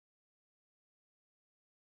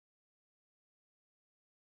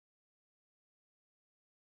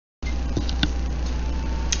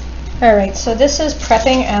Alright, so this is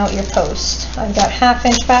prepping out your post. I've got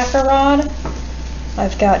 1/2" backer rod.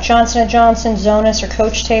 I've got Johnson & Johnson, Zonus or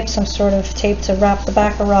Coach tape, some sort of tape to wrap the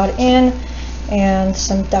backer rod in, and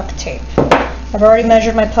some duct tape. I've already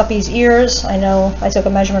measured my puppy's ears. I know I took a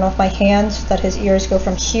measurement off my hand that his ears go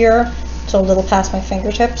from here to a little past my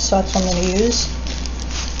fingertips, so that's what I'm going to use.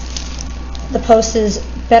 The post is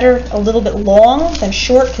better a little bit long than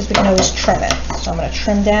short because we can always trim it. So I'm going to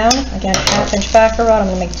trim down. Again, 1/2" backer rod. I'm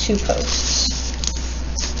going to make 2 posts.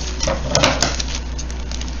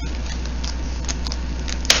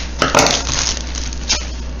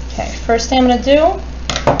 Okay, first thing I'm going to do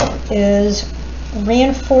is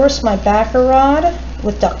reinforce my backer rod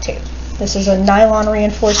with duct tape. This is a nylon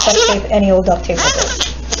reinforced duct tape, any old duct tape will do.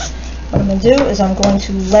 What I'm going to do is I'm going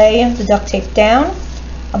to lay the duct tape down.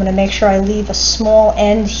 I'm going to make sure I leave a small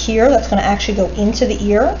end here that's going to actually go into the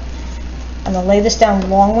ear. I'm going to lay this down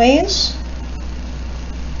long ways,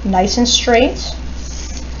 nice and straight,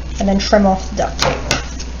 and then trim off the duct tape.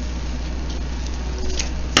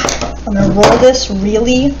 I'm going to roll this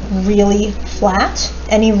really, really flat.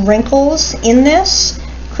 Any wrinkles in this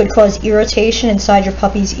could cause irritation inside your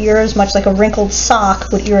puppy's ears, much like a wrinkled sock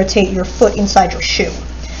would irritate your foot inside your shoe.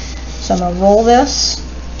 So I'm going to roll this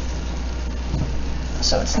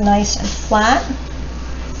so it's nice and flat.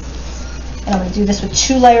 And I'm going to do this with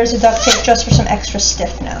 2 layers of duct tape just for some extra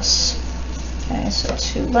stiffness. Okay, so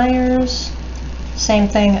 2 layers. Same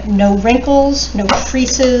thing, no wrinkles, no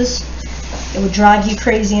creases. It would drive you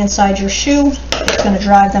crazy inside your shoe. It's going to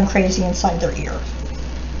drive them crazy inside their ear.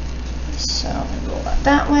 So I'm going to roll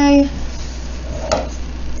that way.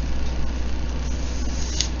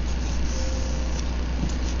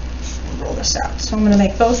 And roll this out. So I'm going to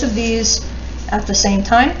make both of these at the same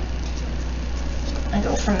time and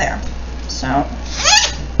go from there. So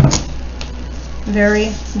very,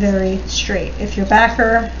 very straight. If your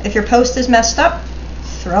post is messed up,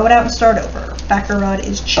 throw it out and start over. Backer rod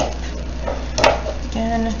is cheap.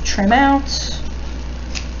 Again, trim out.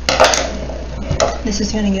 This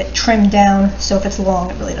is going to get trimmed down, so if it's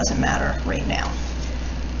long, it really doesn't matter right now.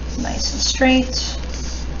 Nice and straight.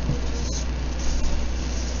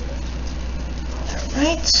 All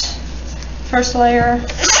right. First layer,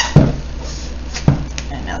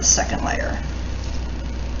 and now the second layer.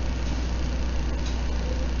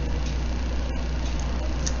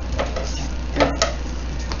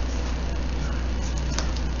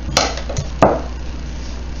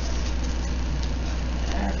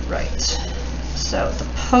 Alright, so the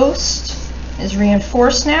post is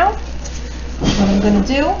reinforced now. What I'm going to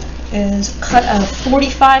do is cut a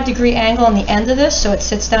 45-degree angle on the end of this so it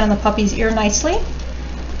sits down in the puppy's ear nicely.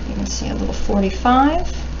 You can see a little 45.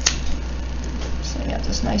 So you got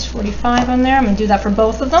this nice 45 on there. I'm going to do that for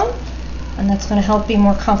both of them, and that's going to help be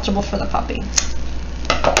more comfortable for the puppy.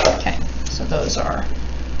 Okay, so those are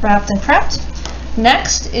wrapped and prepped.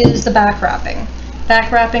 Next is the back wrapping.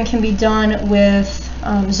 Back wrapping can be done with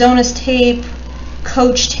Zonus tape,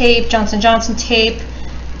 Coach tape, Johnson & Johnson tape.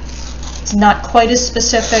 It's not quite as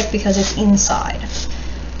specific because it's inside.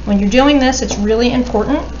 When you're doing this, it's really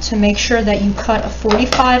important to make sure that you cut a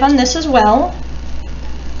 45 on this as well.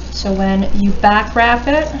 So when you back wrap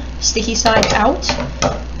it, sticky side out,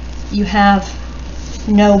 you have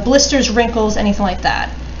no blisters, wrinkles, anything like that.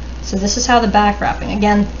 So this is how the back wrapping.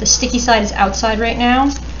 Again, the sticky side is outside right now,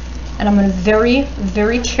 and I'm going to very,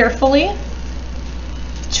 very carefully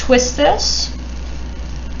twist this.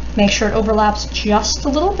 Make sure it overlaps just a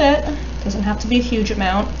little bit. Doesn't have to be a huge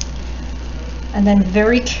amount. And then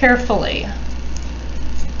very carefully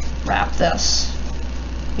wrap this.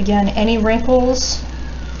 Again, any wrinkles,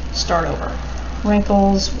 start over.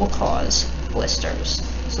 Wrinkles will cause blisters.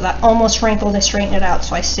 So that almost wrinkled, I straightened it out,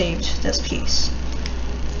 so I saved this piece.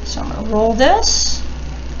 So I'm going to roll this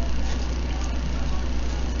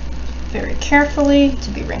very carefully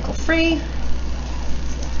to be wrinkle free.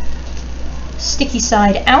 Sticky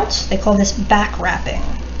side out. They call this back wrapping.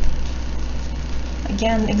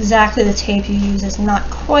 Again, exactly the tape you use is not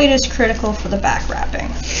quite as critical for the back wrapping.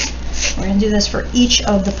 We're going to do this for each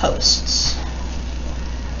of the posts.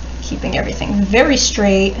 Keeping everything very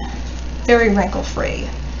straight, very wrinkle free,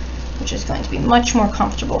 which is going to be much more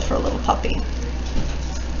comfortable for a little puppy.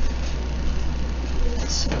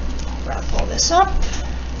 Let's wrap all this up.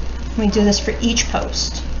 We do this for each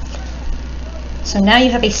post. So now you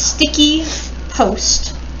have a sticky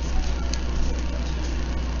post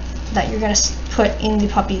that you're going to put in the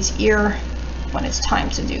puppy's ear when it's time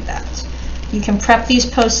to do that. You can prep these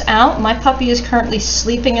posts out. My puppy is currently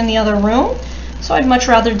sleeping in the other room, so I'd much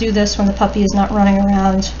rather do this when the puppy is not running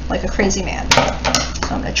around like a crazy man.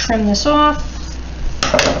 So I'm going to trim this off.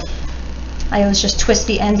 I always just twist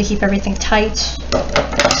the end to keep everything tight.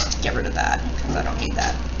 Just get rid of that because I don't need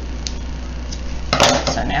that.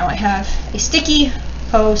 So now I have a sticky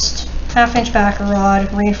post, 1/2-inch backer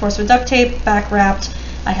rod, reinforced with duct tape, back wrapped.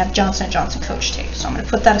 I have Johnson & Johnson Coach tape. So I'm going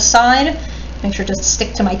to put that aside, make sure it doesn't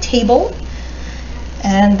stick to my table.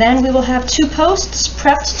 And then we will have 2 posts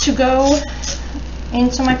prepped to go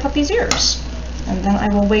into my puppy's ears. And then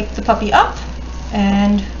I will wake the puppy up,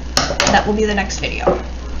 and that will be the next video.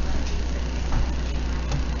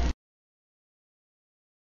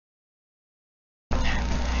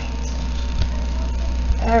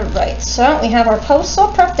 Alright, so we have our posts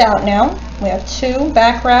all prepped out now. We have 2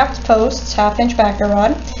 back wrapped posts, 1/2-inch backer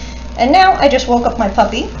rod. And now I just woke up my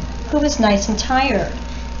puppy, who is nice and tired.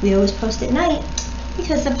 We always post at night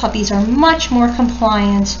because the puppies are much more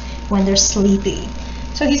compliant when they're sleepy.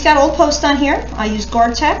 So he's got a little post on here. I use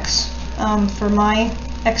Gore-Tex for my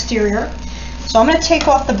exterior. So I'm going to take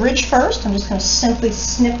off the bridge first. I'm just going to simply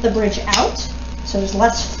snip the bridge out so there's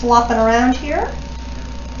less flopping around here.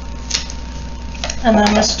 And then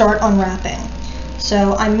I'm going to start unwrapping.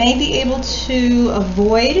 So I may be able to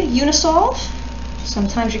avoid Unisolve.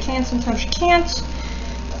 Sometimes you can, sometimes you can't.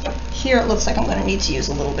 Here it looks like I'm going to need to use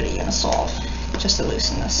a little bit of Unisolve just to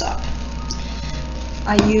loosen this up.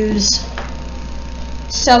 I use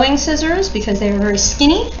sewing scissors because they are very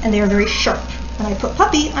skinny and they are very sharp. And I put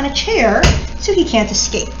Puppy on a chair so he can't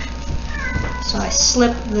escape. So I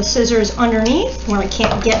slip the scissors underneath where I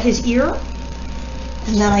can't get his ear.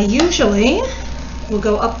 And then I usually will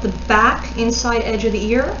go up the back inside edge of the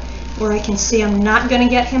ear where I can see I'm not going to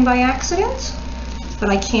get him by accident, but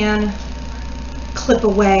I can clip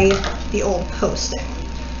away the old posting.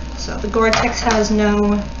 So the Gore-Tex has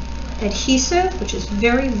no adhesive, which is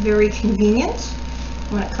very, very convenient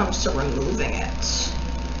when it comes to removing it.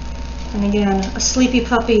 And again, a sleepy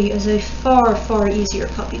puppy is a far, far easier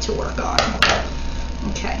puppy to work on.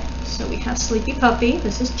 Okay, so we have Sleepy Puppy.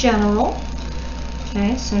 This is general.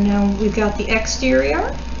 Okay, so now we've got the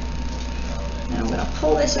exterior. Now I'm going to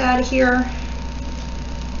pull this out of here.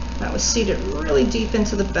 That was seated really deep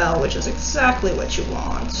into the bell, which is exactly what you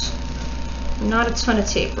want. Not a ton of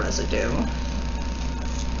tape residue.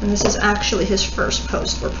 And this is actually his first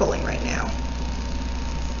post we're pulling right now.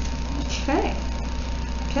 Okay.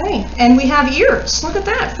 Okay, and we have ears. Look at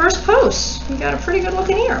that, first post. We got a pretty good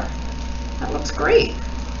looking ear. That looks great.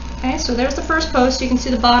 Okay, so there's the first post. You can see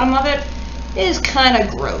the bottom of it is kind of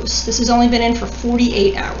gross. This has only been in for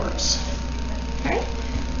 48 hours. Okay,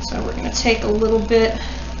 so we're going to take a little bit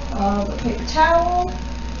of a paper towel,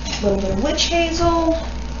 a little bit of witch hazel,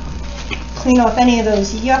 clean off any of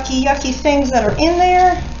those yucky, yucky things that are in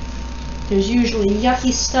there. There's usually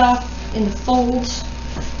yucky stuff in the fold,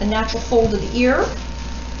 the natural fold of the ear.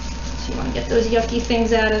 So you want to get those yucky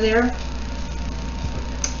things out of there.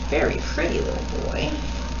 Very pretty little boy.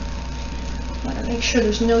 Want to make sure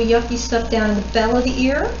there's no yucky stuff down in the bell of the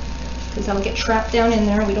ear, because that'll get trapped down in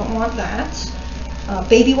there. We don't want that.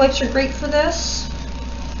 Baby wipes are great for this.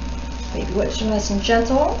 Baby wipes are nice and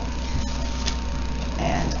gentle.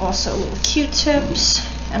 And also little Q-tips.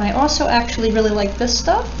 And I also actually really like this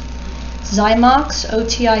stuff. Zymox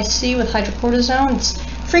OTIC with hydrocortisone. It's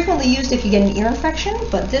frequently used if you get an ear infection,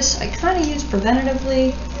 but this I kind of use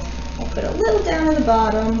preventatively. I'll put a little down in the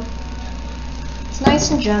bottom. It's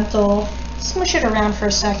nice and gentle. Smush it around for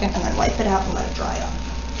a second and then wipe it out and let it dry up.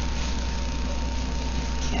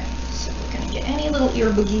 Okay, so we're going to get any little ear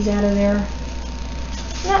boogies out of there.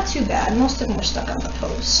 Not too bad. Most of them are stuck on the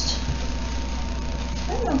post.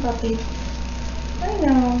 I know, puppy. I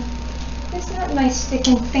know. It's not nice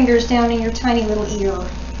sticking fingers down in your tiny little ear.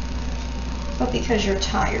 But because you're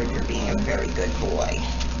tired, you're being a very good boy.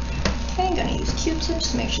 Okay, I'm going to use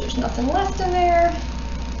Q-tips to make sure there's nothing left in there.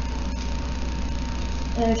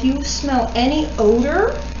 And if you smell any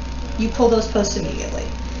odor, you pull those posts immediately.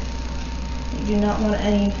 You do not want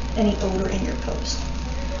any odor in your post.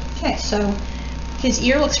 Okay, so his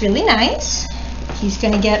ear looks really nice. He's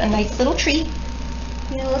going to get a nice little treat.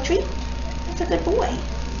 You know, a little treat? That's a good boy.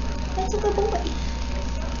 That's a good boy.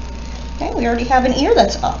 Okay, we already have an ear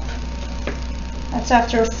that's up. That's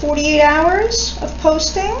after 48 hours of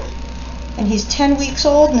posting. And he's 10 weeks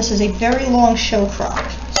old, and this is a very long show crop.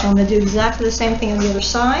 So I'm going to do exactly the same thing on the other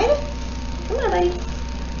side. Come on, buddy.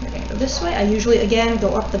 We're going to go this way. I usually, again,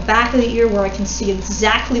 go up the back of the ear where I can see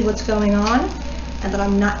exactly what's going on, and that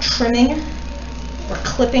I'm not trimming or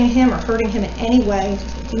clipping him or hurting him in any way.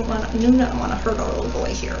 I do not want to hurt our little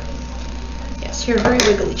boy here. Yes, you're a very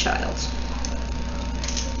wiggly child.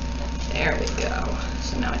 There we go.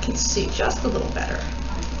 So now I can see just a little better.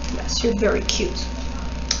 Yes, you're very cute.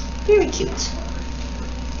 Very cute.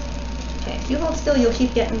 Okay, if you hold still, you'll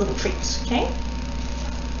keep getting little treats, okay?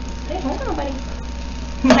 Okay, hold on, buddy.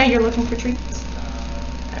 Now you're looking for treats.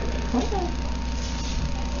 All right, hold on.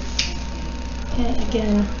 And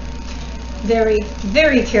again, very,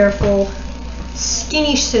 very careful.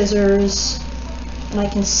 Skinny scissors. And I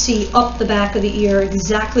can see up the back of the ear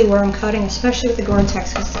exactly where I'm cutting, especially with the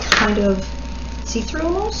Gore-Tex, because it's kind of see-through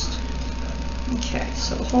almost. Okay,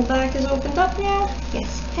 so the whole back is opened up now.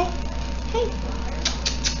 Yes. Hey, hey,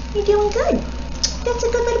 you're doing good. That's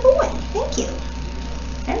a good little boy. Thank you.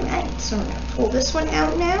 All right, so I'm gonna pull this one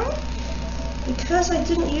out now. Because I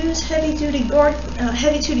didn't use heavy-duty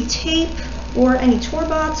tape or any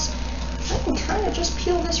Torbots, I can kind of just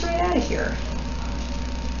peel this right out of here.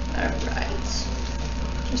 All right.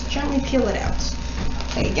 Just gently peel it out.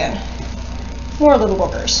 There you go. More little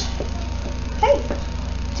boogers. Hey,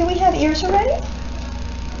 do we have ears already?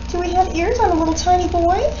 Do we have ears on a little tiny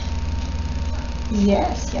boy?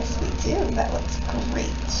 Yes, yes we do. That looks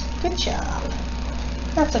great. Good job.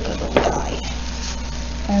 That's a good little guy.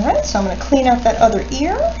 Alright, so I'm going to clean out that other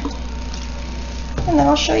ear. And then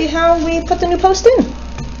I'll show you how we put the new post in.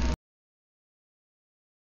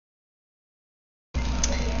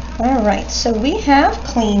 Alright, so we have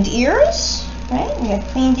cleaned ears, right? We have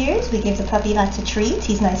cleaned ears. We give the puppy lots of treats.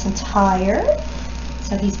 He's nice and tired,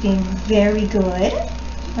 so he's being very good,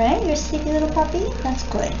 right? You're a sleepy little puppy? That's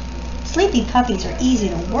good. Sleepy puppies are easy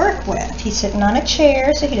to work with. He's sitting on a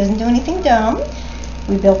chair, so he doesn't do anything dumb.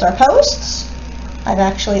 We built our posts. I've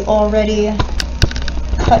actually already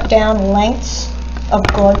cut down lengths of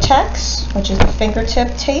Gore-Tex, which is the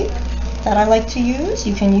fingertip tape that I like to use.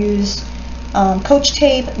 You can use Coach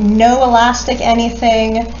tape, no elastic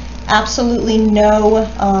anything, absolutely no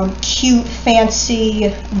cute, fancy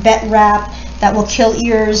vet wrap that will kill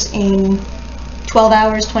ears in 12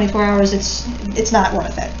 hours, 24 hours. It's not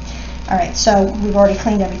worth it. All right, so we've already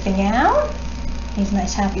cleaned everything out. He's a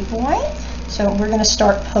nice, happy boy. So we're going to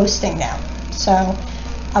start posting now. So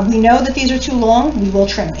we know that these are too long. We will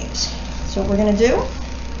trim these. So what we're going to do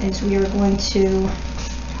is we are going to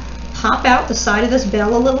pop out the side of this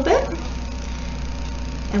bell a little bit.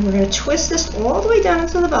 And we're going to twist this all the way down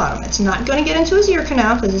into the bottom. It's not going to get into his ear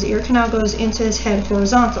canal because his ear canal goes into his head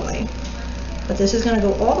horizontally. But this is going to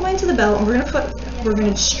go all the way into the bell, and we're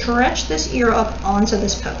going to stretch this ear up onto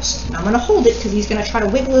this post. And I'm going to hold it because he's going to try to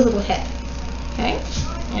wiggle his little head. Okay?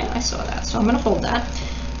 Yeah, I saw that. So I'm going to hold that.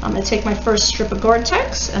 I'm going to take my first strip of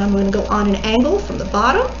Gore-Tex, and I'm going to go on an angle from the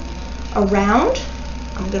bottom around.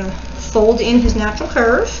 I'm going to fold in his natural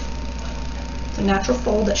curve, the natural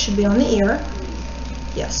fold that should be on the ear.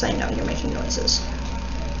 Yes, I know you're making noises.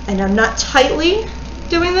 And I'm not tightly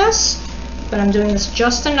doing this, but I'm doing this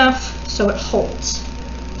just enough so it holds.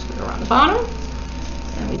 So we go around the bottom,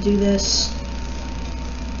 and we do this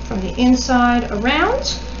from the inside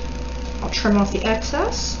around. I'll trim off the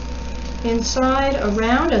excess. Inside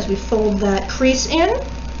around as we fold that crease in.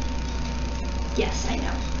 Yes, I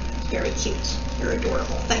know. Very cute. You're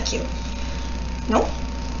adorable. Thank you. Nope.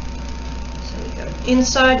 So we go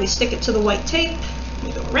inside, we stick it to the white tape.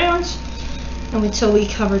 We go around and until we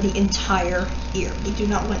cover the entire ear. We do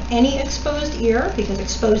not want any exposed ear because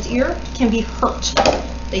exposed ear can be hurt.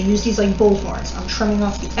 They use these like bullhorns. I'm trimming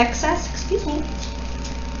off the excess, excuse me,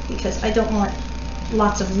 because I don't want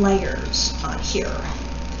lots of layers on here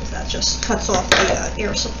because that just cuts off the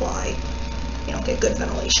air supply. You don't get good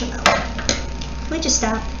ventilation that way. Would you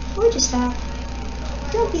stop? Would you stop?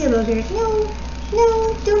 Don't be a booger. No,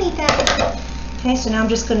 no, don't eat that. Okay, so now I'm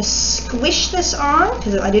just going to squish this on,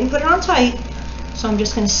 because I didn't put it on tight, so I'm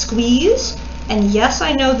just going to squeeze, and yes,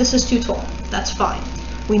 I know this is too tall. That's fine.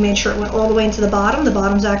 We made sure it went all the way into the bottom. The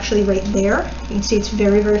bottom's actually right there. You can see it's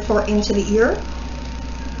very, very far into the ear,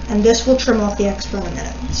 and this will trim off the extra in a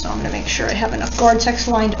minute. So I'm going to make sure I have enough Gore-Tex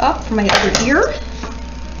lined up for my other ear.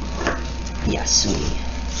 Yes, sweetie,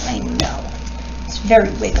 I know. It's very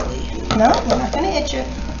wiggly. No, we're not going to itch it.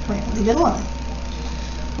 We're going to leave it alone.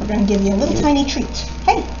 We're going to give you a little tiny treat.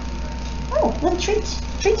 Hey! Oh, little treats.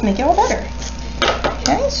 Treats make it all better.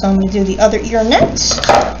 Okay, so I'm going to do the other ear next.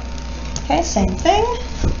 Okay, same thing.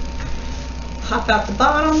 Pop out the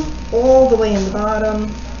bottom, all the way in the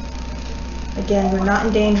bottom. Again, we're not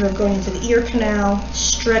in danger of going into the ear canal.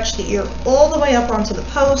 Stretch the ear all the way up onto the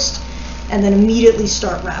post, and then immediately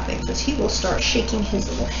start wrapping, because he will start shaking his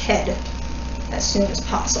little head as soon as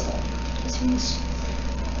possible. Because he's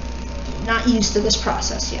not used to this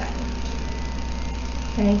process yet.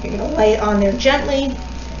 Okay, you're going to lay it on there gently.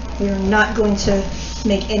 We're not going to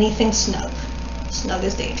make anything snug. Snug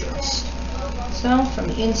is dangerous. So from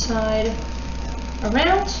the inside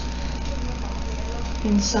around,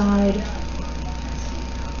 inside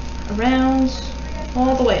around,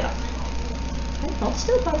 all the way up. Okay, hold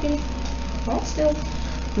still, puppy. Hold still.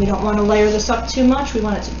 We don't want to layer this up too much. We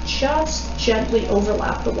want it to just gently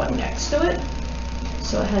overlap the one next to it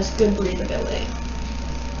so it has good breathability.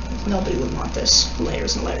 Nobody would want this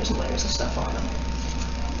layers and layers and layers of stuff on them.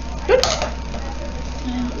 Good.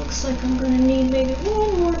 And it looks like I'm going to need maybe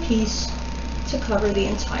one more piece to cover the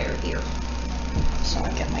entire ear. So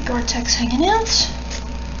I get my Gore-Tex hanging out.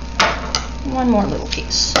 One more little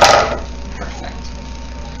piece. Perfect.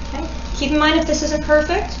 Okay. Keep in mind, if this isn't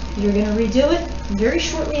perfect, you're going to redo it very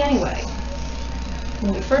shortly anyway.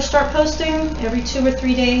 When we first start posting, every 2 or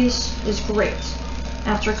 3 days is great.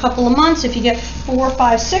 After a couple of months, if you get 4,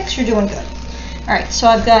 5, 6, you're doing good. All right, so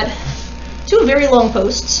I've got 2 very long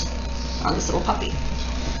posts on this little puppy.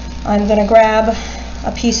 I'm going to grab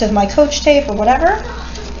a piece of my Coach tape or whatever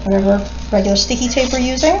regular sticky tape we're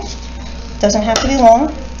using. Doesn't have to be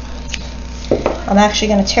long. I'm actually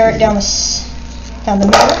going to tear it down the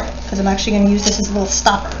middle because I'm actually going to use this as a little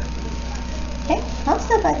stopper. Okay, hold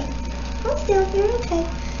still, buddy. Hold still, you're okay.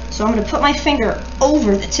 So I'm going to put my finger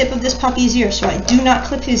over the tip of this puppy's ear so I do not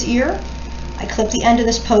clip his ear. I clip the end of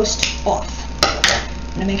this post off.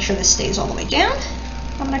 I'm going to make sure this stays all the way down.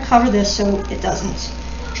 I'm going to cover this so it doesn't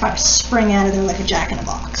try to spring out of there like a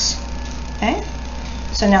jack-in-a-box. Okay?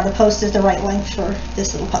 So now the post is the right length for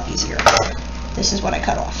this little puppy's ear. This is what I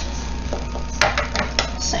cut off.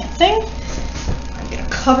 Same thing. I'm going to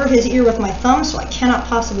cover his ear with my thumb so I cannot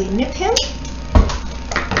possibly nip him.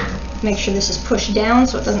 Make sure this is pushed down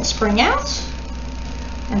so it doesn't spring out.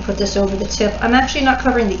 And put this over the tip. I'm actually not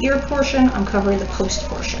covering the ear portion, I'm covering the post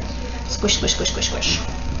portion. Squish, squish, squish, squish, squish.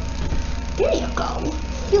 There you go.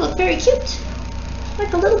 You look very cute.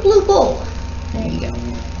 Like a little blue bull. There you go.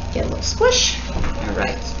 Get a little squish. All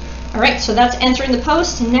right. All right, so that's entering the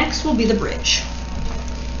post. Next will be the bridge.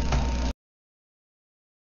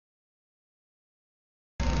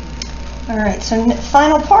 All right, so the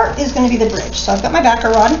final part is going to be the bridge. So I've got my backer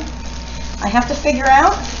rod. I have to figure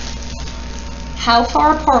out how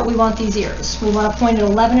far apart we want these ears. We want to point at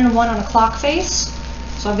 11 and 1 on a clock face.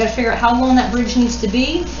 So I've got to figure out how long that bridge needs to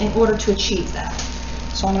be in order to achieve that.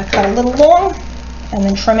 So I'm going to cut a little long and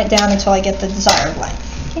then trim it down until I get the desired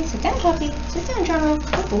length. Okay, sit down, puppy. Sit down, General.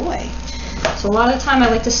 Good boy. So a lot of the time I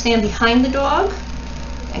like to stand behind the dog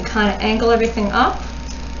and kind of angle everything up.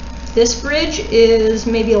 This bridge is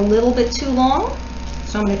maybe a little bit too long,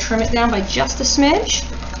 so I'm going to trim it down by just a smidge,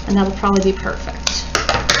 and that'll probably be perfect.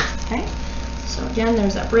 Okay, so again,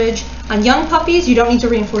 there's that bridge. On young puppies, you don't need to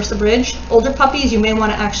reinforce the bridge. Older puppies, you may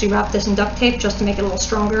want to actually wrap this in duct tape just to make it a little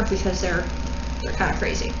stronger because they're kind of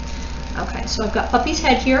crazy. Okay, so I've got puppy's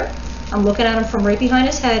head here. I'm looking at him from right behind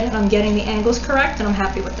his head, and I'm getting the angles correct, and I'm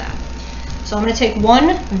happy with that. So I'm going to take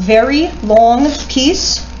one very long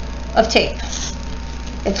piece of tape.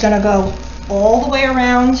 It's going to go all the way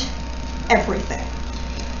around everything.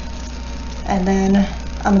 And then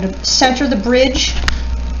I'm going to center the bridge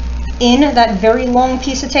in that very long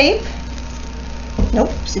piece of tape.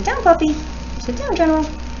 Nope, sit down, puppy. Sit down, General.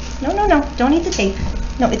 No, no, no, don't eat the tape.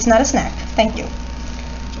 No, it's not a snack. Thank you.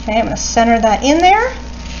 Okay, I'm going to center that in there.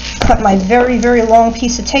 Cut my very, very long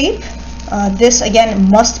piece of tape. This, again,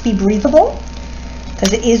 must be breathable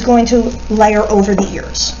because it is going to layer over the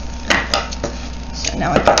ears. So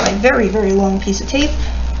now I've got my very, very long piece of tape.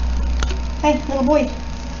 Hey, little boy,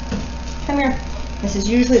 come here. This is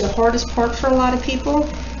usually the hardest part for a lot of people,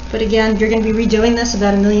 but again, you're going to be redoing this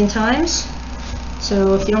about 1,000,000 times.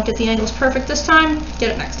 So if you don't get the angles perfect this time,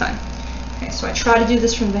 get it next time. Okay, so I try to do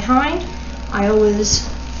this from behind. I always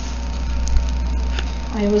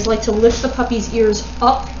like to lift the puppy's ears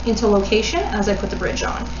up into location as I put the bridge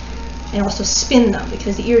on, and also spin them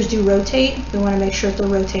because the ears do rotate. We want to make sure that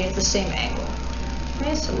they'll rotate at the same angle.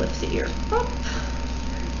 Okay, so lift the ear up,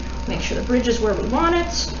 make sure the bridge is where we want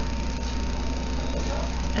it,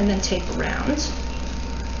 and then tape around.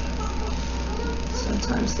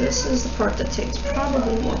 Sometimes this is the part that takes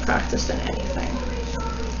probably more practice than anything,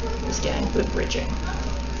 is getting good bridging.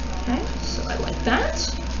 Okay, so I like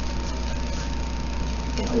that.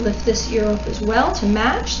 I'm going to lift this ear up as well to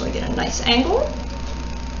match so I get a nice angle,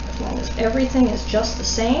 as long as everything is just the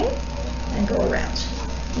same, and go around.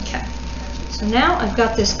 Okay, so now I've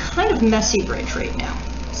got this kind of messy bridge right now.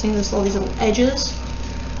 Seeing there's all these little edges.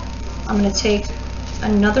 I'm going to take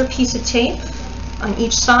another piece of tape on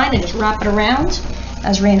each side and just wrap it around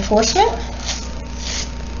as reinforcement.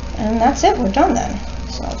 And that's it, we're done then.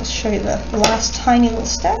 So I'll just show you the last tiny little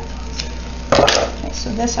step. Okay,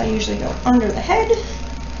 so this I usually go under the head,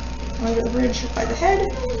 under the bridge by the head,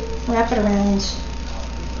 wrap it around,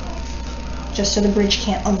 just so the bridge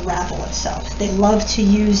can't unravel itself. They love to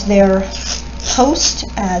use their post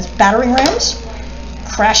as battering rams.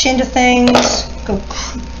 crash into things, go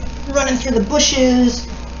running through the bushes,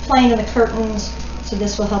 playing in the curtains. So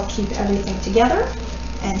this will help keep everything together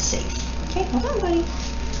and safe. Okay, hold on, buddy.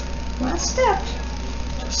 Last step.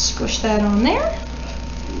 Just squish that on there.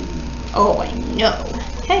 Oh, I know.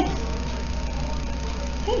 Hey.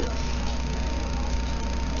 Hey.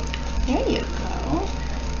 There you go.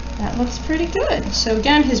 That looks pretty good. So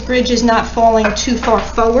again, his bridge is not falling too far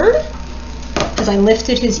forward because I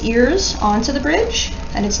lifted his ears onto the bridge,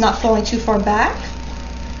 and it's not falling too far back,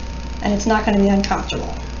 and it's not going to be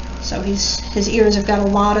uncomfortable. So his ears have got a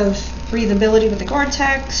lot of breathability with the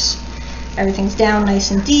Gore-Tex. Everything's down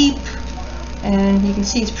nice and deep, and you can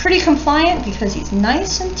see he's pretty compliant because he's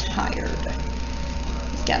nice and tired.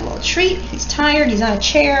 He's got a little treat, he's tired, he's on a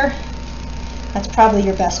chair. That's probably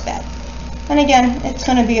your best bet. And again, it's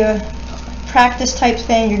going to be a practice type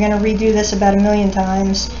thing. You're going to redo this about 1,000,000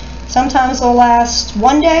 times. Sometimes they'll last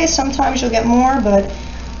one day, sometimes you'll get more, but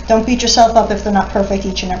don't beat yourself up if they're not perfect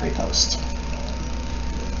each and every post.